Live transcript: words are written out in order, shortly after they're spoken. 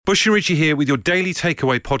Bush and Richie here with your Daily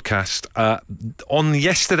Takeaway podcast. On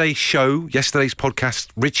yesterday's podcast,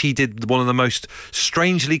 Richie did one of the most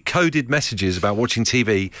strangely coded messages about watching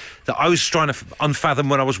TV that I was trying to unfathom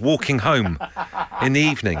when I was walking home in the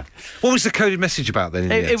evening. What was the coded message about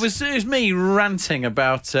then? It was me ranting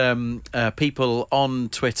about people on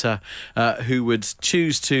Twitter who would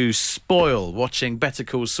choose to spoil watching Better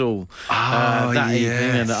Call Saul that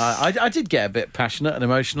evening. And I did get a bit passionate and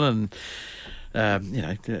emotional and...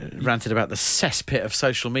 ranted about the cesspit of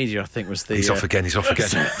social media, I think was the... He's off again.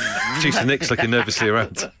 Producer Nick's looking nervously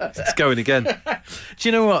around. It's going again. Do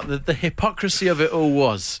you know what? The hypocrisy of it all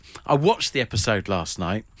was, I watched the episode last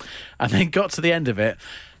night and then got to the end of it.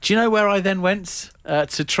 Do you know where I then went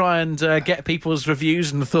to try and get people's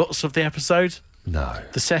reviews and thoughts of the episode? No.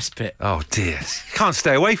 The cesspit. Oh, dear. You can't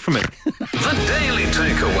stay away from it. The Daily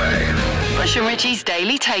Takeaway. Bush and Richie's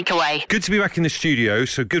Daily Takeaway. Good to be back in the studio,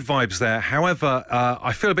 so good vibes there. However,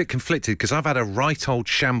 I feel a bit conflicted because I've had a right old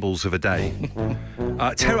shambles of a day.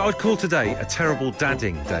 I'd call today a terrible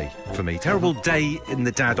dadding day for me. Terrible day in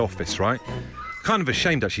the dad office, right? Kind of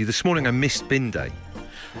ashamed, actually. This morning I missed bin day.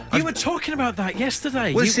 You were talking about that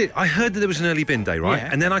yesterday. Well, I heard that there was an early bin day, right? Yeah.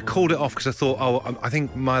 And then I called it off because I thought, I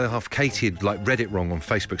think my other half, Katie, had read it wrong on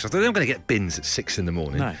Facebook. So I thought, they're not going to get bins at 6 in the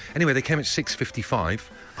morning. No. Anyway, they came at 6:55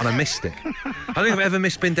 and I missed it. I don't think I've ever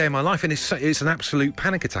missed bin day in my life, and it's an absolute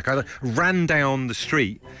panic attack. I ran down the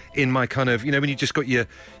street in my kind of, when you just got your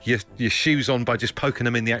shoes on by just poking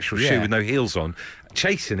them in the actual shoe with no heels on,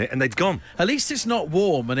 chasing it, and they'd gone. At least it's not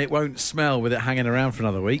warm and it won't smell with it hanging around for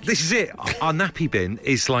another week. This is it. Our nappy bin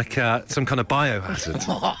is like some kind of biohazard.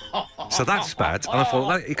 So that's bad. And I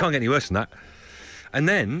thought, it can't get any worse than that. And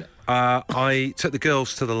then I took the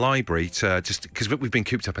girls to the library to just because we've been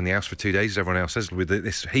cooped up in the house for 2 days, as everyone else has, with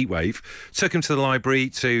this heat wave. Took them to the library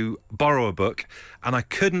to borrow a book, and I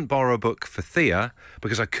couldn't borrow a book for Thea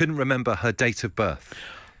because I couldn't remember her date of birth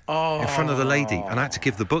in front of the lady, and I had to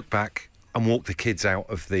give the book back and walk the kids out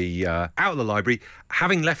of the library,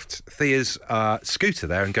 having left Thea's scooter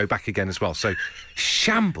there, and go back again as well. So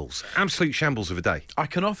shambles, absolute shambles of a day. I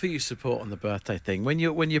can offer you support on the birthday thing. When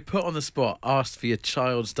you're put on the spot, asked for your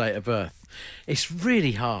child's date of birth, it's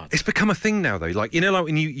really hard. It's become a thing now, though. Like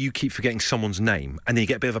when you keep forgetting someone's name, and then you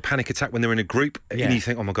get a bit of a panic attack when they're in a group, and you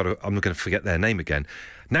think, oh my God, I'm not going to forget their name again.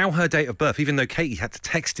 Now her date of birth, even though Katie had to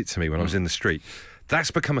text it to me when I was in the street,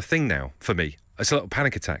 that's become a thing now for me. It's a little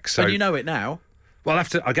panic attack. So, and you know it now? Well, I have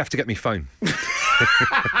to get my phone.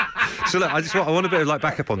 So look, I want a bit of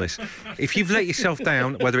backup on this. If you've let yourself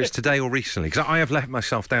down, whether it's today or recently, because I have let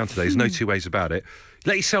myself down today, there's no two ways about it.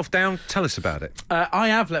 Let yourself down, tell us about it. I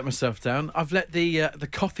have let myself down. I've let the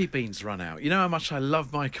coffee beans run out. You know how much I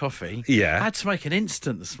love my coffee? Yeah. I had to make an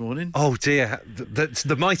instant this morning. Oh dear,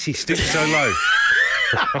 the mighty stooped so low.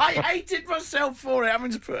 I hated myself for it,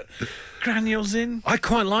 having to put granules in. I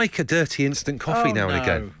quite like a dirty instant coffee now and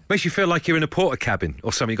again. Makes you feel like you're in a porter cabin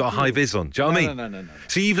or something. You've got a high vis on. Do you know what I mean? No.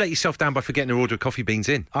 So you've let yourself down by forgetting to order coffee beans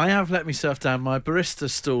in? I have let myself down. My barista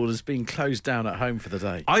stall has been closed down at home for the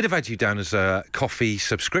day. I'd have had you down as a coffee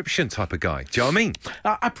subscription type of guy. Do you know what I mean?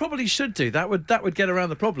 I probably should do. That would get around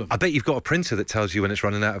the problem. I bet you've got a printer that tells you when it's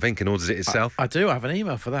running out of ink and orders it itself. I do. I have an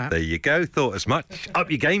email for that. There you go. Thought as much.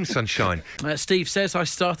 Up your game, sunshine. Steve says, I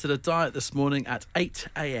started a diet this morning at 8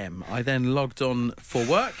 a.m. I then logged on for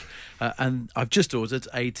work. And I've just ordered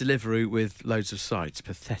a Deliveroo with loads of sides.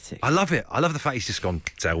 Pathetic. I love it. I love the fact he's just gone,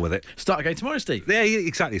 deal with it. Start again tomorrow, Steve. Yeah,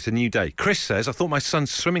 exactly. It's a new day. Chris says, I thought my son's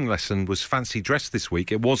swimming lesson was fancy dressed this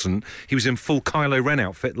week. It wasn't. He was in full Kylo Ren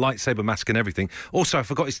outfit, lightsaber mask and everything. Also, I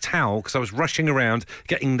forgot his towel because I was rushing around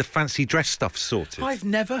getting the fancy dress stuff sorted. I've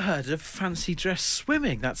never heard of fancy dress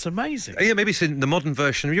swimming. That's amazing. Yeah, maybe it's in the modern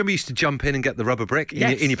version. Remember you used to jump in and get the rubber brick in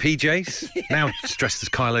your PJs? Yeah. Now it's dressed as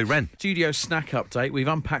Kylo Ren. Studio snack update. We've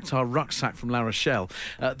unpacked our rucksack from La Rochelle.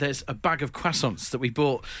 There's a bag of croissants that we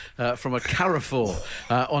bought from a Carrefour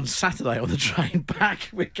on Saturday on the train back.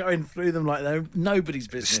 We're going through them like they're nobody's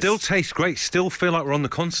business. Still tastes great. Still feel like we're on the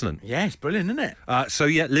continent. Yeah, it's brilliant, isn't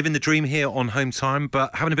it? Living the dream here on home time,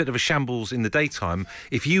 but having a bit of a shambles in the daytime.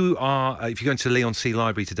 If you go into Leon C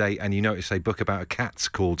Library today and you notice a book about a cat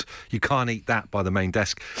called You Can't Eat That by the main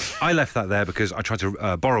desk, I left that there because I tried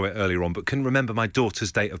to borrow it earlier on, but couldn't remember my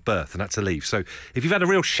daughter's date of birth and had to leave. So if you've had a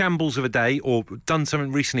real shambles of a day or done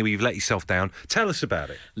something recently where you've let yourself down, tell us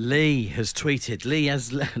about it. Lee has tweeted. Lee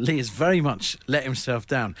has very much let himself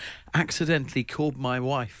down. accidentally called my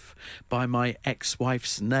wife by my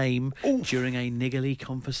ex-wife's name during a niggly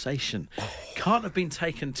conversation. Can't have been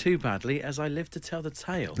taken too badly, as I live to tell the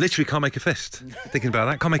tale. Literally can't make a fist. Thinking about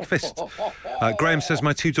that, can't make a fist. Graham says,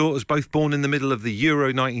 my two daughters, both born in the middle of the Euro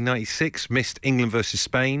 1996, missed England versus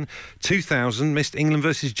Spain. 2000, missed England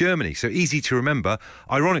versus Germany. So easy to remember.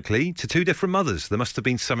 Ironically, to two different mothers. There must have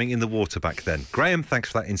been something in the water back then. Graham,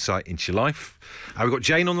 thanks for that insight into your life. We've got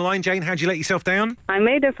Jane on the line. Jane, how'd you let yourself down? I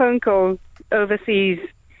made a phone call overseas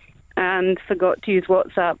and forgot to use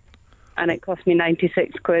WhatsApp, and it cost me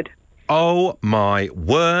 96 quid. Oh, my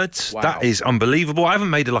word. Wow. That is unbelievable. I haven't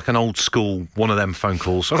made it like an old school one of them phone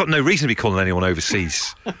calls. I've got no reason to be calling anyone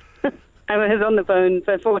overseas. I was on the phone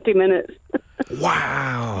for 40 minutes.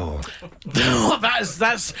 Wow.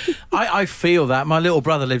 that's. I feel that. My little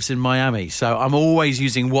brother lives in Miami, so I'm always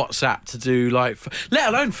using WhatsApp to do, like, let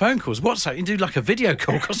alone phone calls. WhatsApp, you can do like a video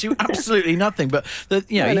call, costs you absolutely nothing, but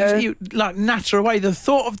you like natter away. The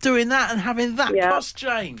thought of doing that and having that cost,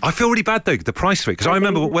 Jane. I feel really bad, though, the price of it, because I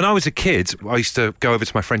remember when I was a kid, I used to go over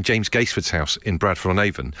to my friend James Gaisford's house in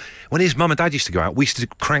Bradford-on-Avon. When his mum and dad used to go out, we used to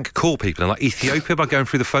crank call people in, like, Ethiopia by going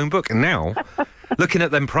through the phone book, and now... Looking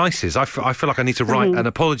at them prices, I feel like I need to write an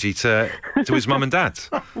apology to his mum and dad.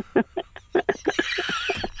 I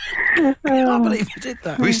can't believe you did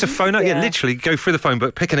that. We used to phone up, literally go through the phone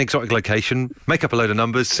book, pick an exotic location, make up a load of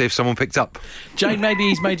numbers, see if someone picked up. Jane, maybe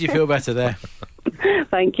he's made you feel better there.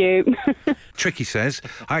 Thank you. Tricky says,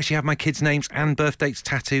 I actually have my kids' names and birth dates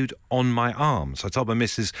tattooed on my arms. I told my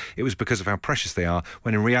missus it was because of how precious they are,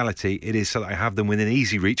 when in reality it is so that I have them within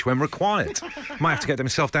easy reach when required. Might have to get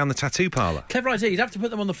myself down the tattoo parlour. Clever idea. You'd have to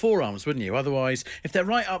put them on the forearms, wouldn't you? Otherwise, if they're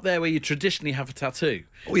right up there where you traditionally have a tattoo,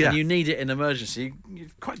 and you need it in emergency,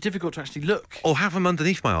 it's quite difficult to actually look. Or have them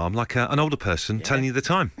underneath my arm like an older person telling you the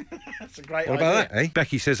time. That's a great What idea. about that, eh?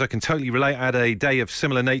 Becky says, I can totally relate. I had a day of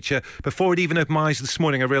similar nature. Before I'd even opened my eyes this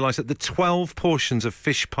morning, I realised that the 12 portions of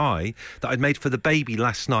fish pie that I'd made for the baby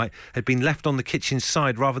last night had been left on the kitchen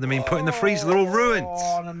side rather than being put in the freezer. They're all ruined.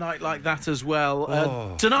 On a night like that as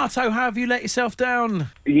well. Donato, how have you let yourself down?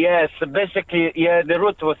 Yes, basically, the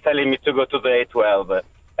route was telling me to go to the A12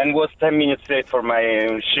 and was 10 minutes late for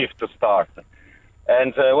my shift to start.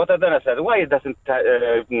 And what I done, I said, why it doesn't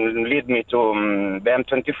lead me to the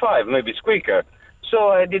M25? Maybe it's quicker. So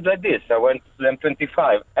I did like this. I went to the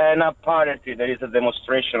M25, and apparently there is a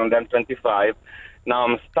demonstration on the M25. Now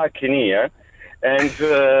I'm stuck in here. And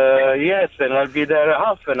yes, and I'll be there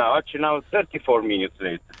half an hour. Actually, now 34 minutes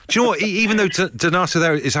late. Do you know what? Even though Donato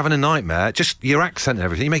there is having a nightmare, just your accent and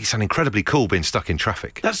everything, you make it sound incredibly cool being stuck in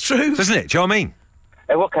traffic. That's true. Doesn't it? Do you know what I mean?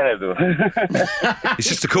 What can I do? He's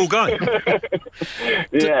just a cool guy.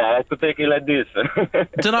 Yeah, I have to take it like this.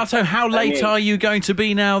 Donato, how late are you going to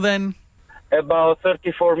be now then? About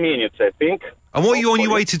 34 minutes, I think. And what are you on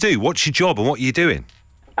your way to do? What's your job and what are you doing?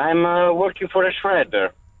 I'm working for a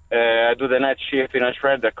shredder. I do the night shift in a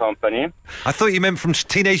shredder company. I thought you meant from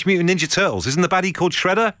Teenage Mutant Ninja Turtles. Isn't the baddie called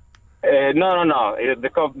Shredder? No. I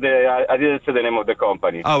didn't say the name of the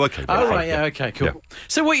company. Oh, okay. Oh, fine, right, yeah, okay, cool. Yeah.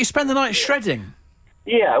 So what, you spend the night shredding?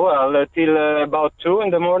 Yeah, well, till about 2 in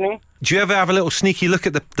the morning. Do you ever have a little sneaky look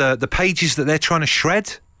at the pages that they're trying to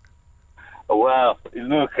shred? Well,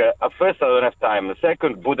 look, at first I don't have time. The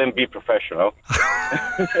second, wouldn't be professional.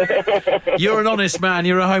 You're an honest man.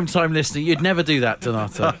 You're a home time listener. You'd never do that,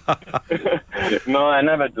 Donato. No, I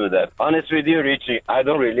never do that. Honest with you, Richie, I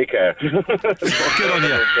don't really care. Good on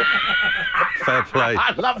you. Fair play.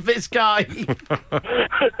 I love this guy.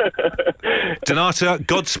 Donato,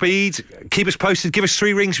 Godspeed. Keep us posted. Give us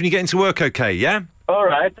 3 rings when you get into work, okay, yeah? All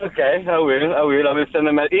right, okay, I will send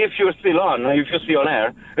them if you're still on, if you're still on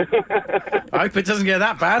air. I hope it doesn't get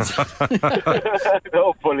that bad.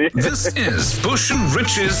 Hopefully. This is Bush and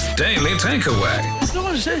Rich's Daily Takeaway. It's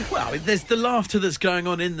not well, there's the laughter that's going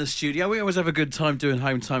on in the studio. We always have a good time doing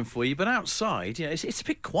home time for you, but outside, it's a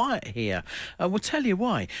bit quiet here. We'll tell you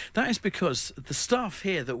why. That is because the staff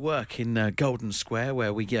here that work in Golden Square,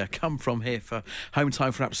 where we come from here for home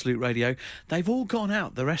time for Absolute Radio, they've all gone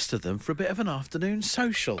out, the rest of them, for a bit of an afternoon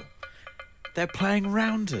social. They're playing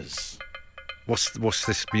rounders. What's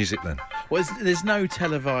this music then? Well, there's no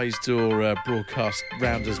televised or broadcast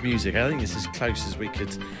rounders music. I think it's as close as we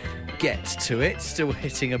could get to it. Still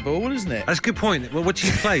hitting a ball, isn't it? That's a good point. Well, what do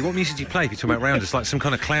you play? What music do you play if you're talking about rounders? Like some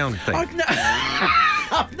kind of clown thing?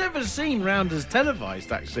 I've never seen rounders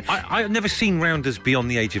televised, actually. I've never seen rounders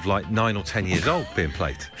beyond the age of like 9 or 10 years old being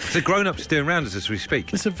played. So grown-ups doing rounders as we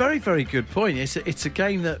speak. It's a very, very good point. It's a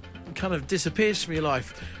game that kind of disappears from your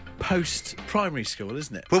life post-primary school,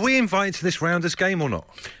 isn't it? Were we invited to this rounders game or not?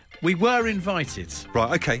 We were invited.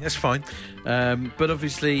 Right, okay, that's fine. But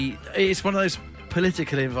obviously, it's one of those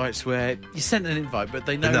political invites where you sent an invite, but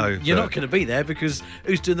they know No, you're but- not going to be there because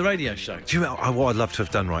who's doing the radio show? Do you know what I'd love to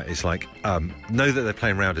have done, right, is like, know that they're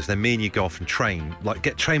playing rounders, then me and you go off and train, like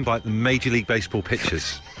get trained by the Major League Baseball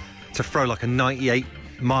pitchers to throw like a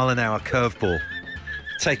 98-mile-an-hour curveball,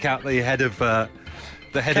 take out the head of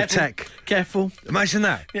Tech. Careful. Imagine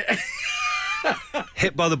that.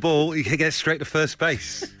 Hit by the ball, you get straight to first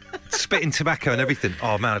base. Spitting tobacco and everything.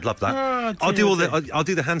 Oh man, I'd love that. Oh, I'll dear, do dear. I'll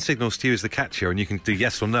do the hand signals to you as the catcher, and you can do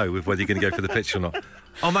yes or no with whether you're going to go for the pitch or not.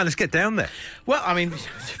 Oh man, let's get down there. Well, I mean,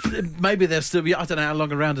 maybe there'll still be. I don't know how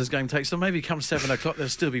long a rounder's game takes, so maybe come 7 o'clock they'll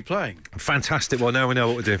still be playing. Fantastic. Well, now we know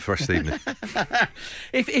what we're doing for the rest of the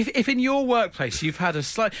evening. If in your workplace you've had a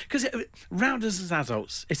slight, because rounders as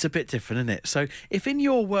adults, it's a bit different, isn't it? So if in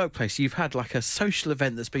your workplace you've had like a social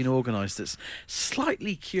event that's been organised that's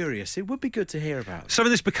slightly curious, it would be good to hear about.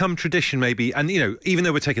 Something that's become tradition, maybe, and even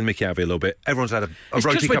though we're taking the mickey out of it a little bit, everyone's had a It's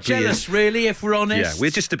ropey because we're couple of jealous, years. really, if we're honest. Yeah,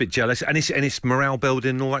 we're just a bit jealous, and it's morale building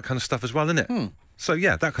and all that kind of stuff as well, isn't it? So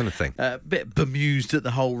yeah, that kind of thing. A bit bemused at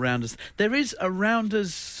the whole rounders. There is a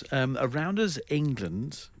rounders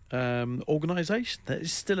England organisation that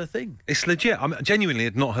is still a thing. It's legit. I genuinely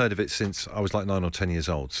had not heard of it since I was like 9 or 10 years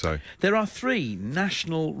old. So There are 3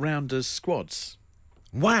 national rounders squads.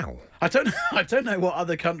 wow. I don't know what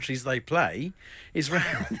other countries they play.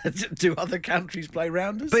 Do other countries play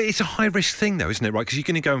rounders? But it's a high risk thing, though, isn't it? Right? Because you're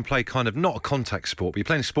going to go and play kind of not a contact sport, but you're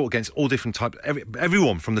playing a sport against all different types.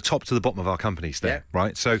 Everyone from the top to the bottom of our companies there,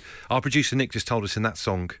 right? So our producer Nick just told us in that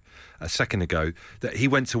song a second ago that he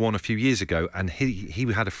went to one a few years ago, and he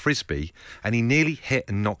had a frisbee, and he nearly hit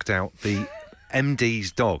and knocked out the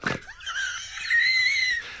MD's dog.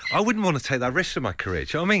 I wouldn't want to take that risk for my career.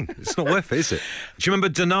 Do you know what I mean? It's not worth it, is it? Do you remember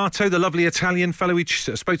Donato, the lovely Italian fellow we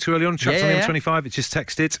spoke to earlier on? Chaps on Yeah. M25. It just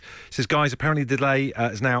texted. It says, guys, apparently the delay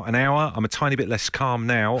is now an hour. I'm a tiny bit less calm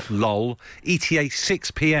now. Lol. ETA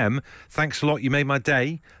 6 p.m. Thanks a lot. You made my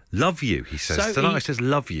day. Love you, he says. So Donato he- says,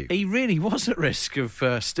 love you. He really was at risk of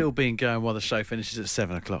still being going while the show finishes at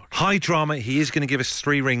 7 o'clock. High drama. He is going to give us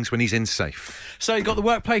 3 rings when he's in safe. So you've got the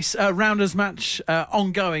workplace rounders match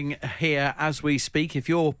ongoing here as we speak. If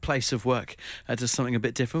your place of work does something a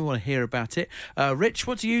bit different, we want to hear about it. Rich,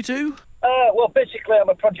 what do you do? Well, basically, I'm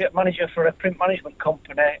a project manager for a print management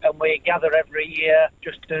company, and we gather every year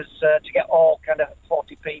just as to get all kind of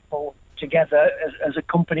 40 people together as a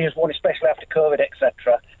company as one, especially after COVID,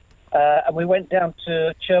 etc. And we went down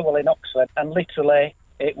to Cherwell in Oxford, and literally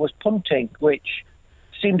it was punting, which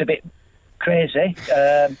seemed a bit crazy.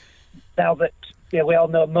 Now that we all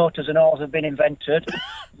know motors and oars have been invented,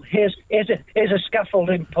 here's a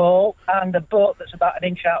scaffolding pole and a boat that's about an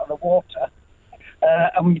inch out of the water,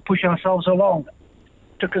 and we push ourselves along.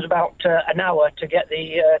 Took us about an hour to get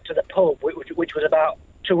to the pub, which was about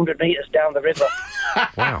 200 metres down the river.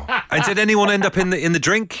 Wow. And did anyone end up in the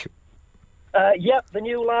drink? Yep, the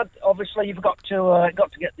new lad. Obviously, you've got to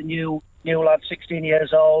get the new lad, 16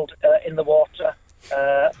 years old, in the water.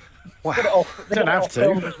 Wow. They Don't got it have all to.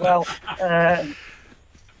 filmed as well.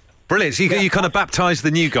 Brilliant. So you kind of baptised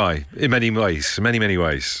the new guy in many ways, many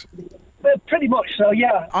ways. But pretty much so,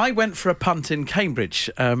 yeah. I went for a punt in Cambridge,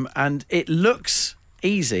 and it looks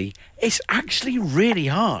easy. It's actually really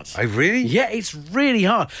hard. Oh, really? Yeah, it's really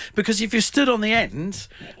hard because if you're stood on the end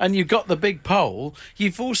and you've got the big pole,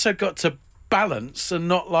 you've also got to balance and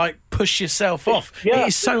not like push yourself off. Yeah, It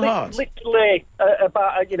is so hard. Literally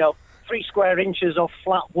about 3 square inches of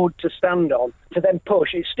flat wood to stand on to then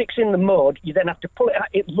push. It sticks in the mud. You then have to pull it out.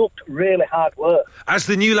 It looked really hard work. As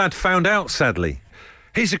the new lad found out, sadly.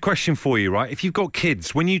 Here's a question for you, right? If you've got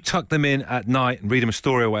kids, when you tuck them in at night and read them a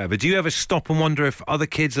story or whatever, do you ever stop and wonder if other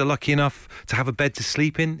kids are lucky enough to have a bed to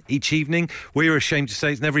sleep in each evening? We're ashamed to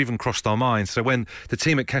say it's never even crossed our minds. So when the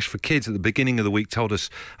team at Cash for Kids at the beginning of the week told us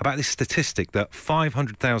about this statistic that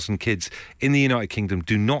 500,000 kids in the United Kingdom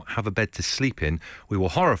do not have a bed to sleep in, we were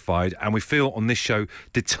horrified, and we feel on this show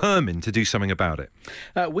determined to do something about it.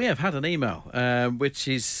 We have had an email, this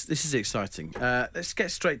is exciting. Let's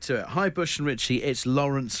get straight to it. Hi, Bush and Richie. It's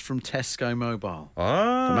Lawrence from Tesco Mobile. The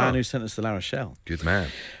man who sent us to La Rochelle. Good man.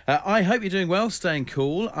 I hope you're doing well, staying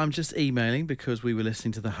cool. I'm just emailing because we were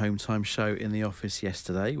listening to the Home Time show in the office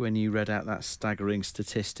yesterday when you read out that staggering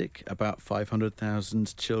statistic about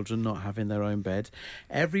 500,000 children not having their own bed.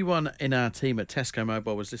 Everyone in our team at Tesco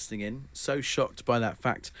Mobile was listening in, so shocked by that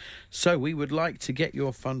fact. So we would like to get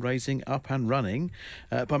your fundraising up and running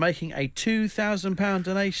by making a £2,000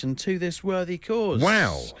 donation to this worthy cause.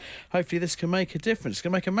 Wow. Hopefully this can make a difference. difference. It's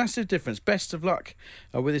going to make a massive difference. Best of luck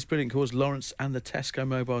with this brilliant cause, Lawrence and the Tesco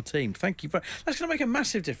Mobile team. Thank you. That's going to make a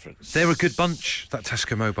massive difference. They're a good bunch, that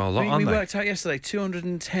Tesco Mobile lot, aren't we they? worked out yesterday,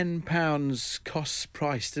 £210 cost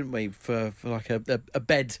price, didn't we, for like a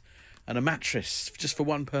bed and a mattress just for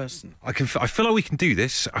one person. I feel like we can do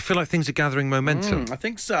this. I feel like things are gathering momentum. I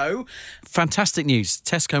think so. Fantastic news.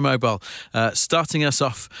 Tesco Mobile starting us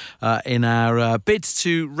off in our bid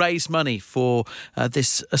to raise money for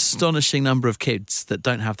this astonishing number of kids that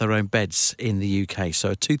don't have their own beds in the UK. So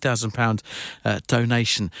a £2,000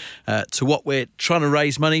 donation to what we're trying to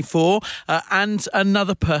raise money for, and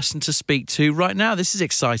another person to speak to right now. This is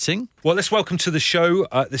exciting. Well, let's welcome to the show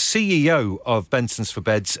the CEO of Benson's for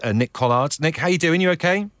Beds, Nick Collard. Nick, how you doing? You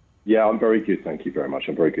okay? Yeah, I'm very good. Thank you very much.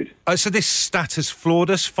 I'm very good. So this stat has floored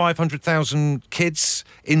us. 500,000 kids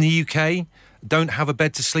in the UK don't have a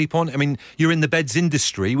bed to sleep on. I mean, you're in the beds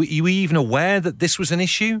industry. Were you even aware that this was an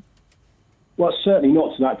issue? Well, certainly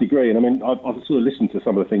not to that degree. And I mean, I've sort of listened to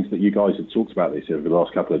some of the things that you guys have talked about this over the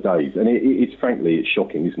last couple of days. And it's frankly, it's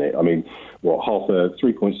shocking, isn't it? I mean,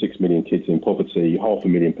 3.6 million kids in poverty,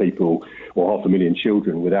 500,000 people or 500,000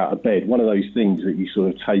 children without a bed. One of those things that you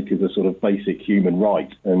sort of take as a sort of basic human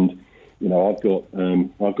right. And, you know,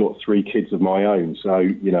 I've got 3 kids of my own. So,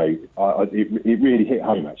 you know, it really hit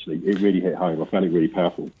home, actually. It really hit home. I found it really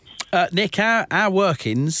powerful. Nick, our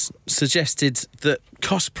workings suggested that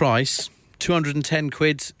cost price, 210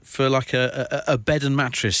 quid for like a bed and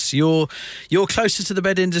mattress. You're closer to the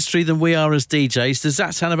bed industry than we are as DJs. Does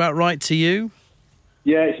that sound about right to you?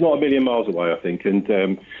 Yeah, it's not a million miles away, I think, and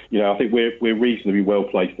you know, I think we're reasonably well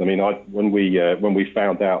placed. I mean, when we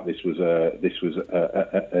found out this was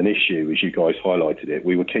an issue, as you guys highlighted it,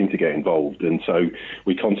 we were keen to get involved, and so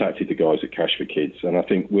we contacted the guys at Cash for Kids, and I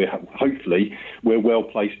think hopefully we're well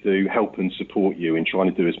placed to help and support you in trying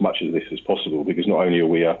to do as much of this as possible, because not only are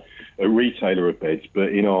we a retailer of beds, but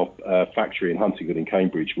in our factory in Huntingdon in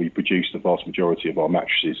Cambridge, we produce the vast majority of our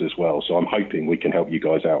mattresses as well. So I'm hoping we can help you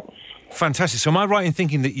guys out. Fantastic. So am I right in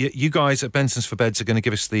thinking that you guys at Benson's for Beds are going to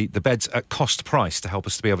give us the beds at cost price to help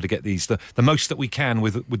us to be able to get these the most that we can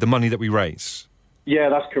with the money that we raise? Yeah,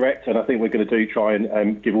 that's correct. And I think we're going to try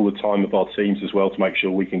and give all the time of our teams as well to make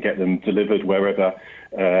sure we can get them delivered wherever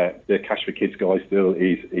the Cash for Kids guys feel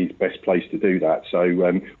is best placed to do that.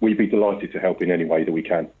 So we'd be delighted to help in any way that we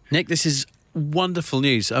can. Nick, this is wonderful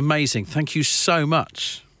news. Amazing. Thank you so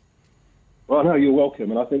much. Well, no, you're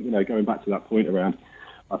welcome. And I think, you know, going back to that point around,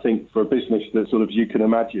 I think for a business that sort of you can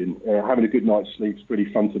imagine, having a good night's sleep is pretty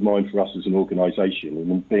front of mind for us as an organisation.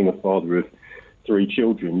 And being a father of 3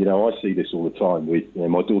 children, you know, I see this all the time with, you know,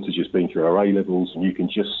 my daughter's just been through her A-levels, and you can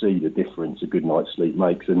just see the difference a good night's sleep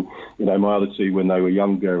makes. And, you know, my other 2, when they were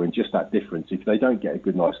younger, and just that difference, if they don't get a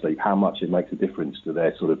good night's sleep, how much it makes a difference to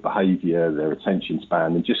their sort of behaviour, their attention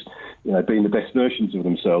span, and just, you know, being the best versions of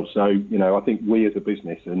themselves. So, you know, I think we as a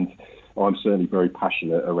business, and I'm certainly very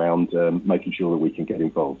passionate around making sure that we can get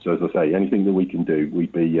involved. So, as I say, anything that we can do,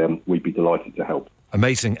 we'd be delighted to help.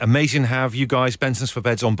 Amazing to have you guys, Benson's for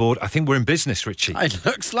Beds, on board. I think we're in business, Richie. It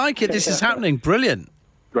looks like it. This is happening. Brilliant.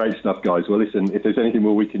 Great stuff, guys. Well, listen, if there's anything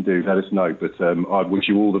more we can do, let us know. But I wish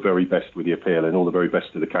you all the very best with the appeal, and all the very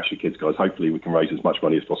best to the Cash for Kids guys. Hopefully we can raise as much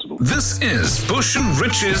money as possible. This is Bush and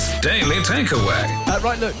Rich's Daily Takeaway.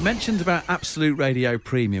 Right, look, mentioned about Absolute Radio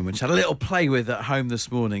Premium, which I had a little play with at home this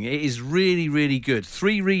morning. It is really, really good.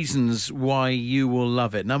 3 reasons why you will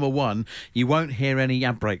love it. Number 1, you won't hear any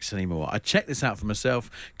ad breaks anymore. I checked this out for myself.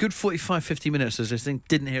 Good 45, 50 minutes of listening.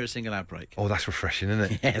 Didn't hear a single ad break. Oh, that's refreshing,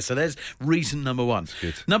 isn't it? Yeah, so there's reason number 1. That's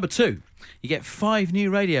good. Number 2, you get 5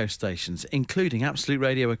 new radio stations, including Absolute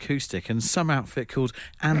Radio Acoustic and some outfit called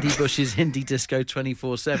Andy Bush's Indie Disco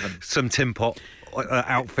 24/7. Some Tim Pot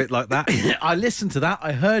outfit like that. I listened to that.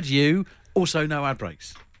 I heard you. Also, no ad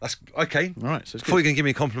breaks. That's okay. All right, so it's Before you can give me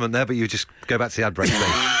a compliment there, but you just go back to the ad break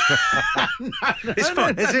thing. It's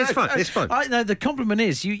fun. It's fun. It's fun. No, the compliment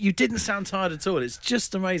is you didn't sound tired at all. It's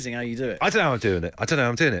just amazing how you do it. I don't know how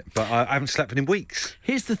I'm doing it. But I haven't slept in weeks.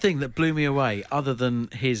 Here's the thing that blew me away, other than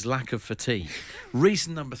his lack of fatigue.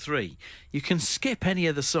 Reason number 3, you can skip any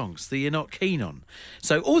of the songs that you're not keen on.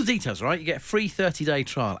 So all the details, right? You get a free 30-day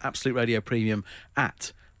trial, Absolute Radio Premium,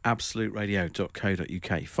 at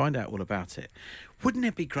absoluteradio.co.uk. Find out all about it. Wouldn't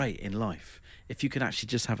it be great in life if you could actually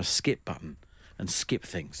just have a skip button and skip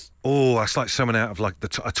things? Oh, that's like someone out of like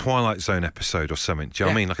a Twilight Zone episode or something. Do you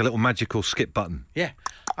know what I mean? Like a little magical skip button. Yeah.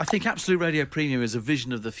 I think Absolute Radio Premium is a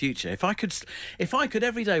vision of the future. If I could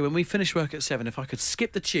every day when we finish work at 7, if I could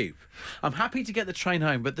skip the tube, I'm happy to get the train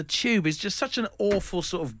home, but the tube is just such an awful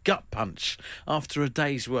sort of gut punch after a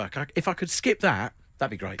day's work. If I could skip that,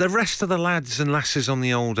 that'd be great. The rest of the lads and lasses on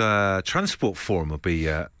the old transport forum would be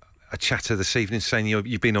a chatter this evening saying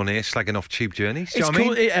you've been on here slagging off Tube journeys. Do you know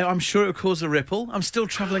what I mean? I'm sure it will cause a ripple. I'm still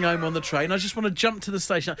travelling home on the train. I just want to jump to the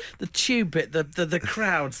station. The tube bit, the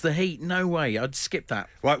crowds, the heat. No way. I'd skip that.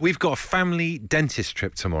 Right, we've got a family dentist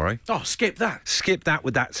trip tomorrow. Oh, skip that. Skip that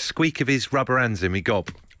with that squeak of his rubber hands in me gob.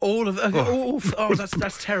 All of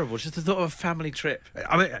that's terrible. Just the thought of a family trip.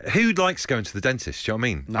 I mean, who likes going to the dentist? Do you know what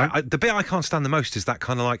I mean? No. The bit I can't stand the most is that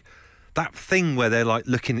kind of like that thing where they're like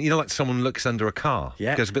looking, you know, like someone looks under a car.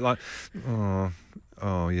 Yeah. It goes a bit like,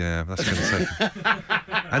 oh yeah, that's going to take.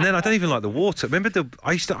 And then I don't even like the water. Remember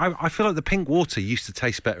I feel like the pink water used to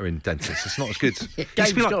taste better in dentists. It's not as good.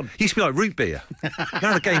 Game's gone. Used to be like root beer.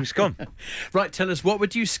 Now the game's gone. Right, tell us, what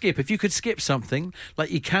would you skip? If you could skip something,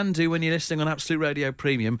 like you can do when you're listening on Absolute Radio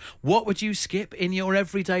Premium, what would you skip in your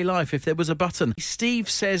everyday life if there was a button? Steve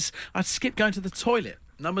says, I'd skip going to the toilet.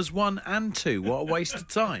 Numbers 1 and 2. What a waste of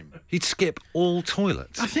time. You'd skip all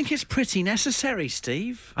toilets. I think it's pretty necessary,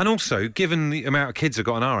 Steve. And also, given the amount of kids I've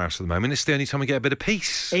got in our house at the moment, it's the only time we get a bit of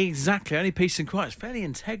peace. Exactly. Only peace and quiet. It's fairly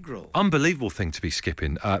integral. Unbelievable thing to be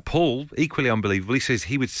skipping. Paul, equally unbelievable, he says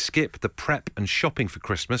he would skip the prep and shopping for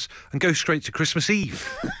Christmas and go straight to Christmas Eve.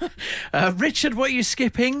 Richard, what are you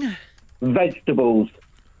skipping? Vegetables.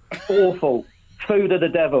 Awful. Food of the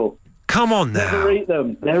devil. Come on now. Never eat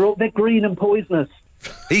them. They're green and poisonous.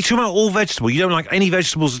 Are you talking about all vegetable? You don't like any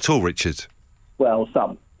vegetables at all, Richard? Well,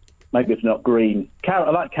 some. Maybe it's not green. I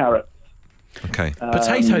like carrots. Okay.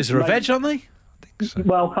 Potatoes are a veg, aren't they? I think so.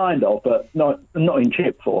 Well, kind of, but not in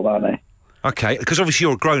chip form, are they? Okay, because obviously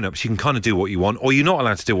you're a grown-up, so you can kind of do what you want, or you're not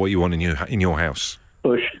allowed to do what you want in your house.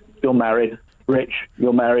 Bush, you're married. Rich,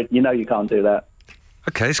 you're married. You know you can't do that.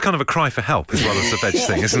 Okay, it's kind of a cry for help as well as the veg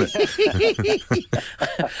thing, isn't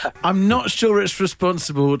it? I'm not sure it's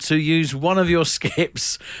responsible to use one of your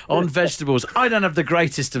skips on vegetables. I don't have the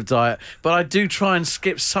greatest of diet, but I do try and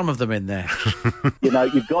skip some of them in there. You know,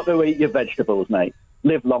 you've got to eat your vegetables, mate.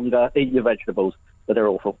 Live longer, eat your vegetables, but they're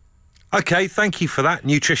awful. Okay, thank you for that,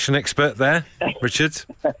 nutrition expert there, Richard.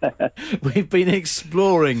 We've been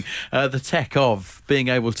exploring the tech of being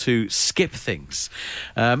able to skip things.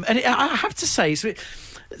 I have to say,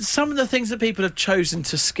 some of the things that people have chosen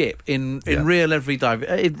to skip in real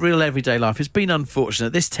everyday life has been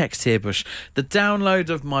unfortunate. This text here, Bush, the download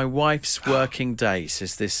of my wife's working day,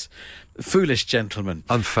 says this foolish gentleman.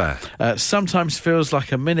 Unfair. Sometimes feels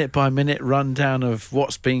like a minute-by-minute rundown of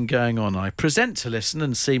what's been going on. I present to listen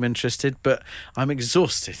and seem interested, but I'm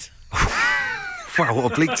exhausted. Wow,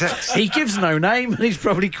 what a bleak text. He gives no name, and he's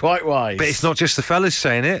probably quite wise. But it's not just the fellas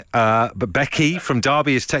saying it. But Becky from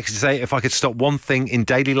Derby has texted to say, if I could stop one thing in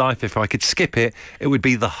daily life, if I could skip it, it would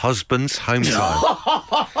be the husband's home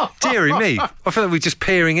time. Deary me. I feel like we're just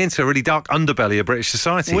peering into a really dark underbelly of British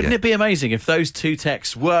society. Wouldn't it be amazing if those two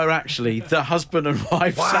texts were actually the husband and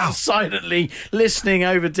wife sat silently listening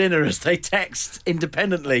over dinner as they text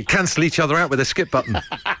independently? Cancel each other out with a skip button.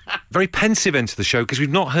 Very pensive end to the show because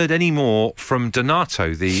we've not heard any more from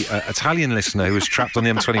Donato, the Italian listener who was trapped on the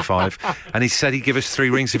M25, and he said he'd give us 3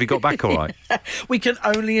 rings if he got back all right. We can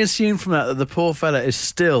only assume from that the poor fella is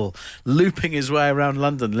still looping his way around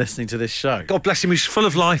London listening to this show. God bless him, he's full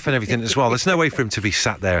of life and everything as well. There's no way for him to be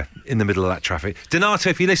sat there in the middle of that traffic. Donato,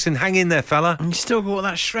 if you listen, hang in there, fella. And you still got all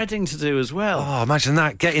that shredding to do as well. Oh, imagine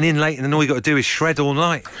that, getting in late and then all you got to do is shred all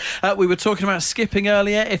night. We were talking about skipping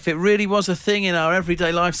earlier. If it really was a thing in our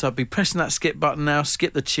everyday lives, I'd be pressing that skip button now,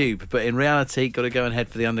 skip the tube. But in reality, got to go and head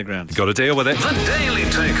for the underground. Got to deal with it. The Daily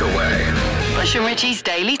Takeaway. Bush and Richie's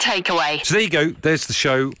Daily Takeaway. So there you go. There's the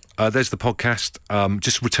show. There's the podcast.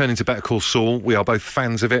 Just returning to Better Call Saul. We are both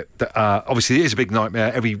fans of it. Obviously, it is a big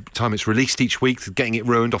nightmare every time it's released each week, getting it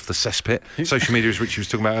ruined off the cesspit. Social media, as Richie was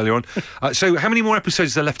talking about earlier on. So how many more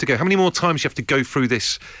episodes is there left to go? How many more times do you have to go through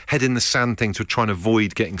this head in the sand thing to try and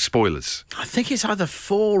avoid getting spoilers? I think it's either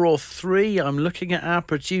 4 or 3. I'm looking at our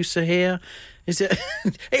producer here. Is it?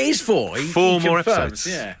 It is 4. Four more episodes.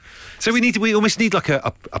 Yeah. So we almost need like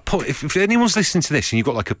a if anyone's listening to this and you've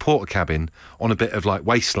got like a porta cabin on a bit of like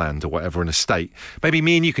wasteland or whatever, an estate, maybe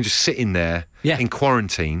me and you can just sit in there in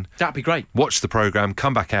quarantine. That'd be great. Watch the programme,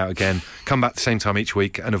 come back out again, come back the same time each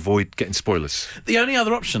week and avoid getting spoilers. The only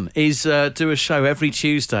other option is do a show every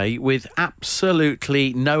Tuesday with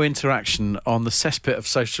absolutely no interaction on the cesspit of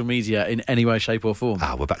social media in any way, shape or form.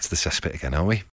 We're back to the cesspit again, are we?